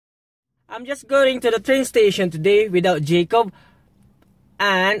I'm just going to the train station today without Jacob.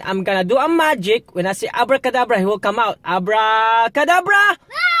 And I'm gonna do a magic. When I say abracadabra, he will come out. Abracadabra!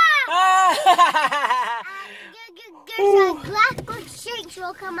 Ah! There's a Glasgow shakes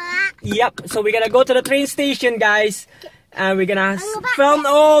will come out. Yep, so we're gonna go to the train station, guys. And we're gonna film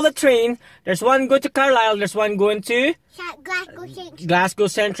all the train. There's one going to Carlisle, there's one going to Glasgow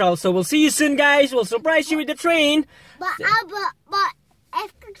Central. So we'll see you soon, guys. We'll surprise you with the train. But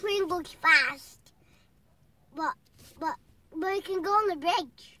if the train goes fast, but we can go on the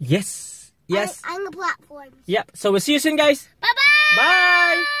bridge. Yes. Yes. On the platforms. Yep. So we'll see you soon, guys. Bye-bye.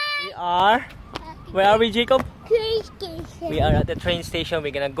 Bye. We are. Where are we, Jacob? Train station. We are at the train station.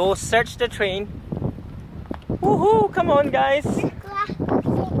 We're gonna go search the train. Woohoo! Come on, guys.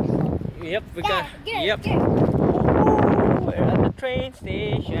 Yep. We're gonna. Yep. Woohoo! We're at the train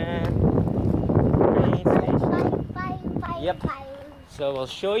station. Yep. So we'll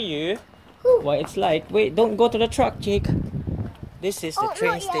show you what it's like. Wait, don't go to the truck, Jake. This is the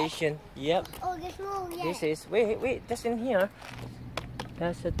train station. Yep. Oh, there's no yet. This is. Wait. That's in here.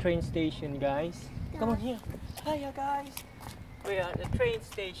 That's the train station, guys. Come on here. Hiya, guys. We are at the train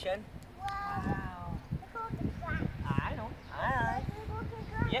station. Wow. I know. Alright.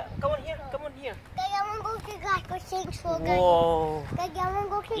 Yeah. Come on here. Come on here. Whoa.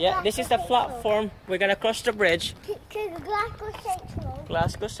 Yeah. This is the platform. We're gonna cross the bridge.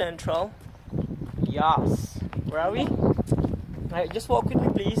 Glasgow Central. Yes. Where are we? Alright, just walk with me,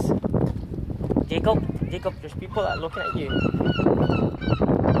 please. Jacob, there's people that are looking at you.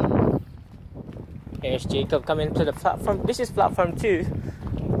 Here's Jacob coming to the platform. This is platform 2.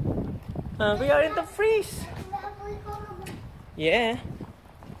 We are in Dumfries. Yeah.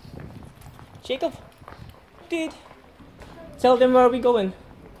 Jacob, dude, tell them where are we going.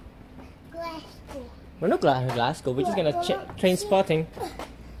 Glasgow. We're not Glasgow. We're just gonna train spotting.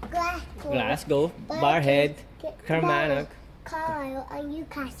 Glasgow, Barhead, Carmarthen. Carlisle and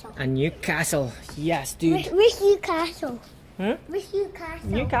Newcastle. And Newcastle, yes, dude. Which Newcastle? Hmm? Which Newcastle?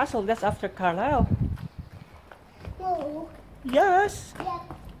 Newcastle, that's after Carlisle. No. Yes. Yeah,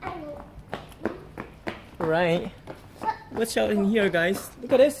 I know. Right. What's out in here, guys?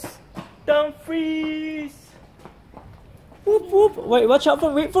 Look at this. Dumfries. Whoop whoop. Wait, watch out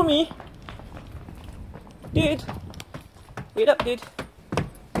for. Wait for me, dude. Wait up, dude.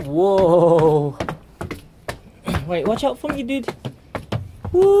 Whoa. Wait, watch out for me, dude.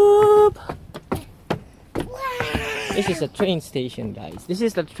 Whoop. This is a train station, guys. This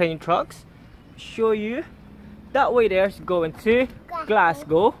is the train trucks. Show you. That way there's going to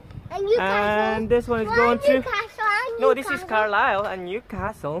Glasgow. And this one is going to... No, this is Carlisle and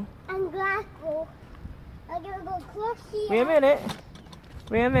Newcastle. And Glasgow. I'm gonna go close here. Wait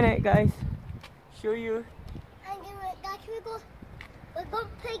a minute, guys. Show you. I'm gonna go. We're gonna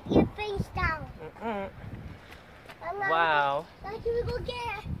put your face down. Wow. That's we go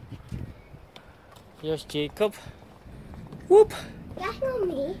get. Here's Jacob. Whoop. That's not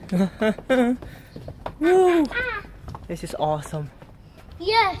me. Woo. This is awesome.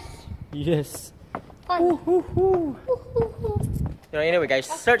 Yes. Yes. Fun. Anyway, guys,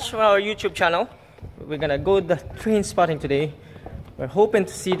 search for our YouTube channel. We're gonna go the train spotting today. We're hoping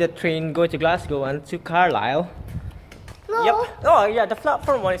to see the train go to Glasgow and to Carlisle. No. Yep. Oh yeah, the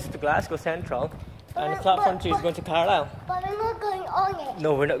platform 1 is to Glasgow Central. And the platform 2 is going to Carlisle. But we're not going on it.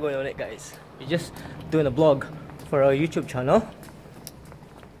 No, we're not going on it, guys. We're just doing a vlog for our YouTube channel.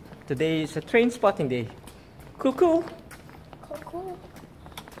 Today is a train spotting day. Cool. Cool.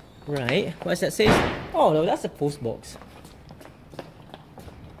 Right, what's that say? Oh no, that's a post box.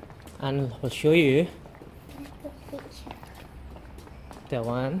 And we'll show you. The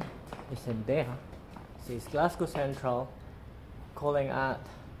one is in there. It says Glasgow Central, calling at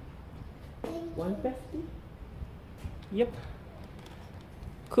 1:50. Yep.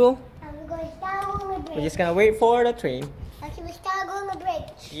 Cool. And we're going to start on the bridge. We're just gonna wait for the train. Actually, we start on the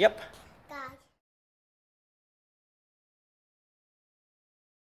bridge. Yep. Guys.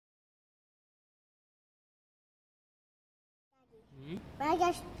 Right,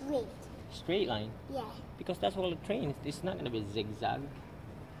 just straight. Straight line. Yeah. Because that's all the train. It's not gonna be zigzag.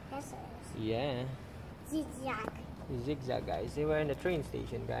 That's it. Yeah. Zigzag. Zigzag, guys. They were in the train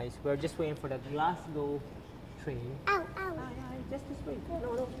station, guys. We're just waiting for the Glasgow train. Ow. Just this way.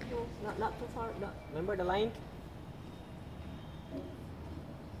 No. Not too far. No. Remember the line?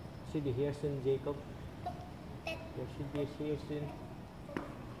 Should be here soon, Jacob. There should be here soon.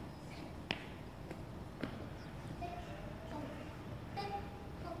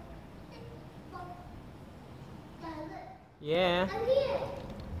 Yeah. I'm here.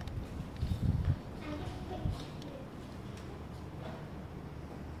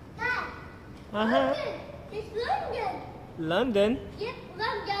 Dad. Uh-huh. It's London. London? Yep,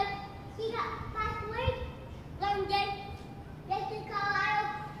 London. See that password? London. Get the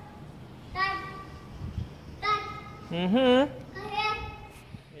car. Dad. Dad. Mm-hmm. Come here.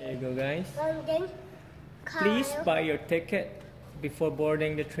 There you go, guys. London. Please buy your ticket before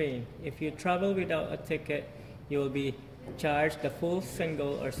boarding the train. If you travel without a ticket, you will be charged the full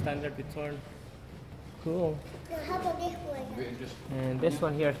single or standard return. Cool. Now how about this one? And this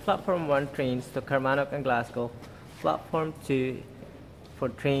one here, platform 1 trains to Kilmarnock and Glasgow. Platform 2 for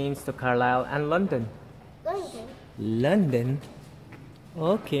trains to Carlisle and London. London. London?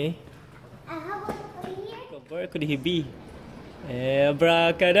 Okay. And how about over here? Where could he be?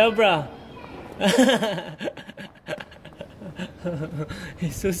 Abracadabra!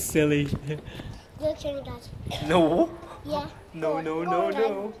 He's so silly. Your turn, guys. No. Yeah. No, no, no,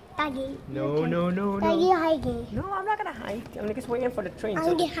 no. Daddy. No, no, no, Daddy no. hiding. No, I'm not gonna hide. I'm just waiting for the train.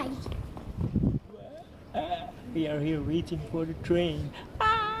 I'm gonna hide. We are here waiting for the train.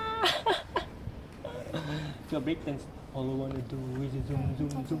 So breakdance, all I wanna do is a zoom,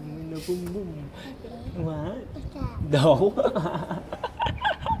 zoom, zoom, and a boom, boom. What? What's that? No.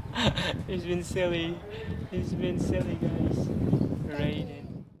 It's been silly. It's been silly, guys.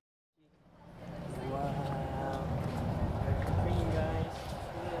 Raining. Wow. There's the train, guys.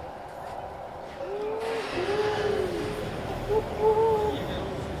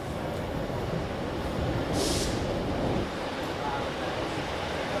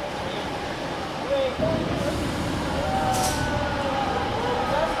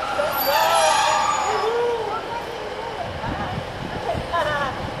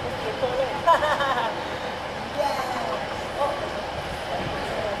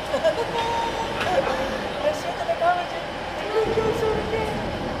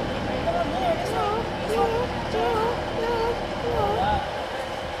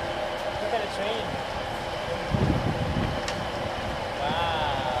 Look at the train.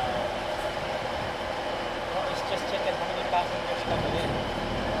 Wow. Oh, it's just checking how many passengers coming in.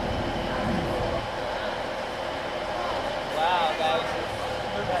 Wow, guys.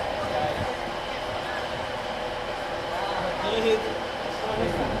 Look at this, guys.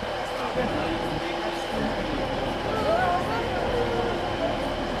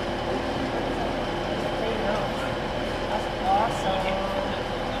 That's awesome.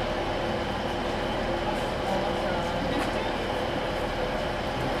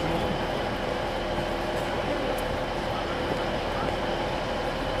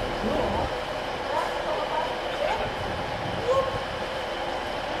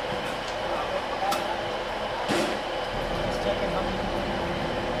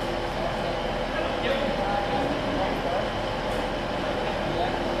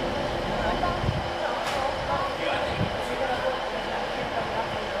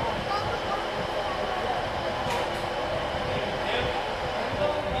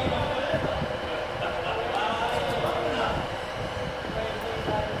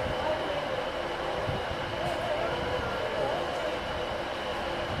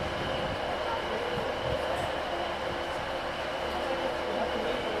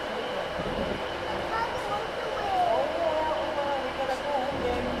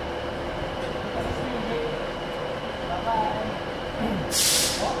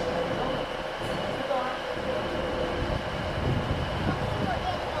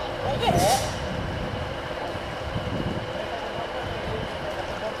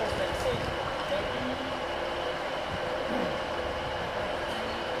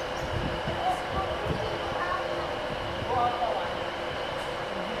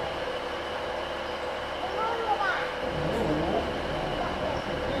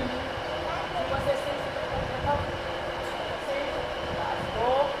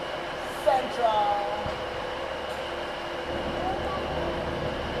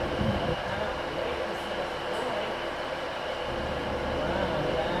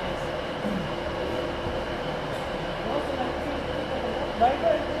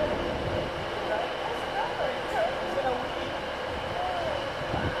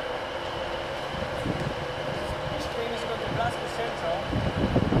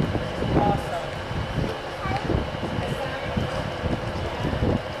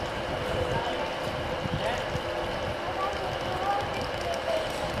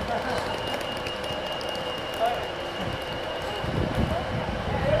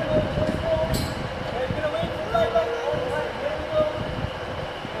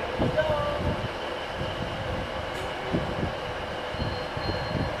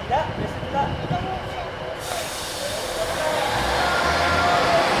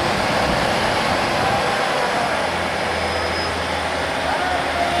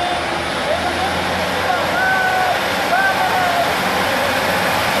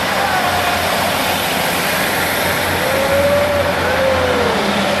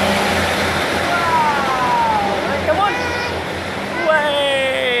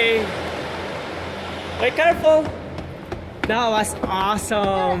 Be careful. That was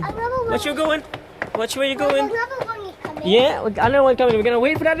awesome. Another What you going? Which way you going? Another one is coming. Yeah, another one coming. We're gonna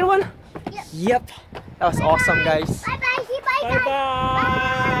wait for the other one? Yep. Yep. That was awesome, guys. Bye bye. See bye Bye bye.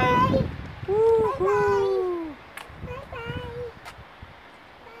 bye. Woohoo. Bye bye.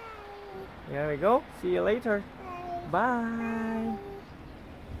 There we go. See you later. Bye. Bye.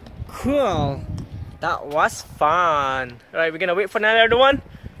 Cool. That was fun. Alright, we're gonna wait for another one.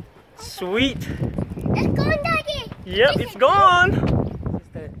 Sweet. It's gone, Daddy. Yep, it's gone. This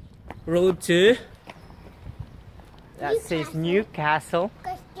is the road to. That says Newcastle.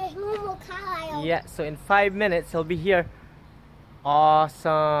 Because there's no more Carlisle. Yeah, so in 5 minutes he'll be here.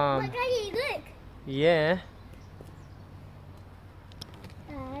 Awesome. But Daddy, look. Yeah.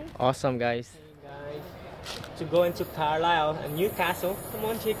 Bye. Awesome, guys. Hey guys, to go into Carlisle and Newcastle. Come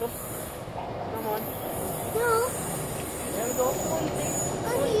on, Jacob. Come on. No. There we go. Come on,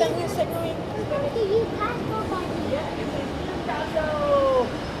 Daddy, stand here, signaling. Daddy, you can't go by me. Yeah, it's in Newcastle.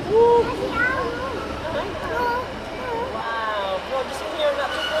 Woo. Daddy, I will. No. Wow. No, just in here, not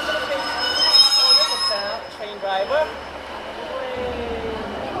too close to the face. Oh, there's a train driver.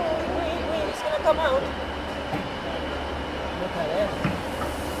 Wait, it's gonna come out. Look at it.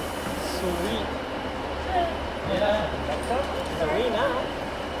 Sweet. Yeah, it's away now.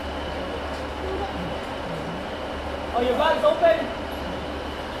 Oh, your bag's open.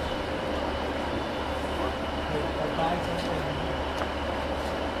 Your bag's open.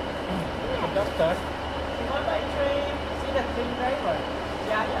 Conductor. You want by train? See the train driver?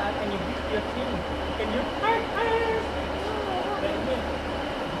 Yeah, can you beat your team? Can you? Very good.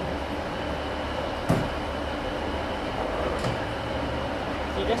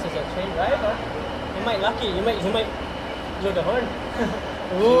 See, this is a train driver. You might lucky. You might blow the horn.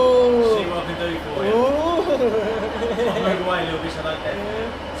 Ooh. See what I can do for you. Ooh. I'll move away a little bit so I don't get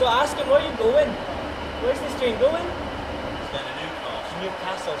So ask him where you going. Where's this train going? It's going to Newcastle.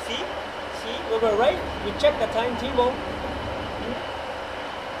 Newcastle. See, we were right. We checked the timetable.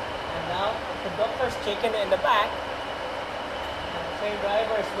 And now the doctor's checking it in the back. And the train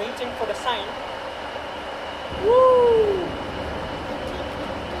driver is waiting for the sign. Woo!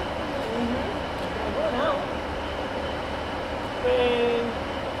 Go now. Train.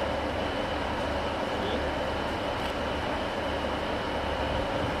 See?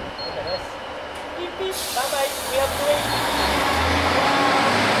 Look at this. Beep beep. Bye bye. We have to wait.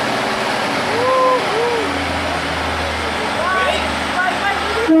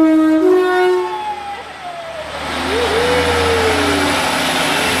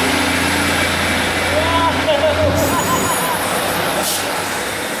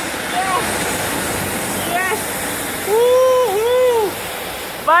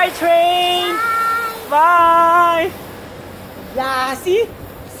 Bye train! Bye! Yeah, see?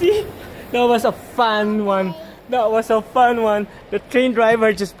 That was a fun one. The train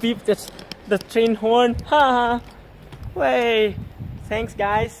driver just beeped the train horn. Haha. Way. Thanks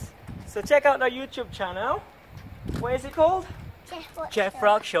guys. So check out our YouTube channel. What is it called? Jeff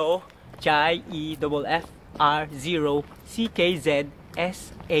Rock Show. JEFFROCKZSHOW.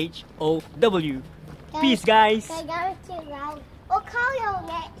 Peace guys. Oh, Carlisle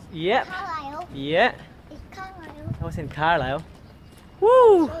next. Yep. Carlisle. Yeah. It's Carlisle. That was in Carlisle.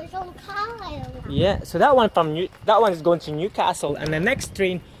 Woo! So it's on Carlisle now. Yeah, so that one is going to Newcastle, and the next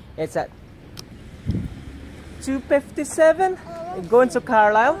train is at 2:57. Going to I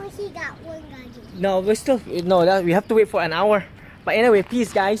Carlisle. want to see that one, Daddy. No, we have to wait for an hour. But anyway,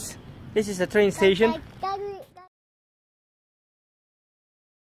 peace guys. This is the train station.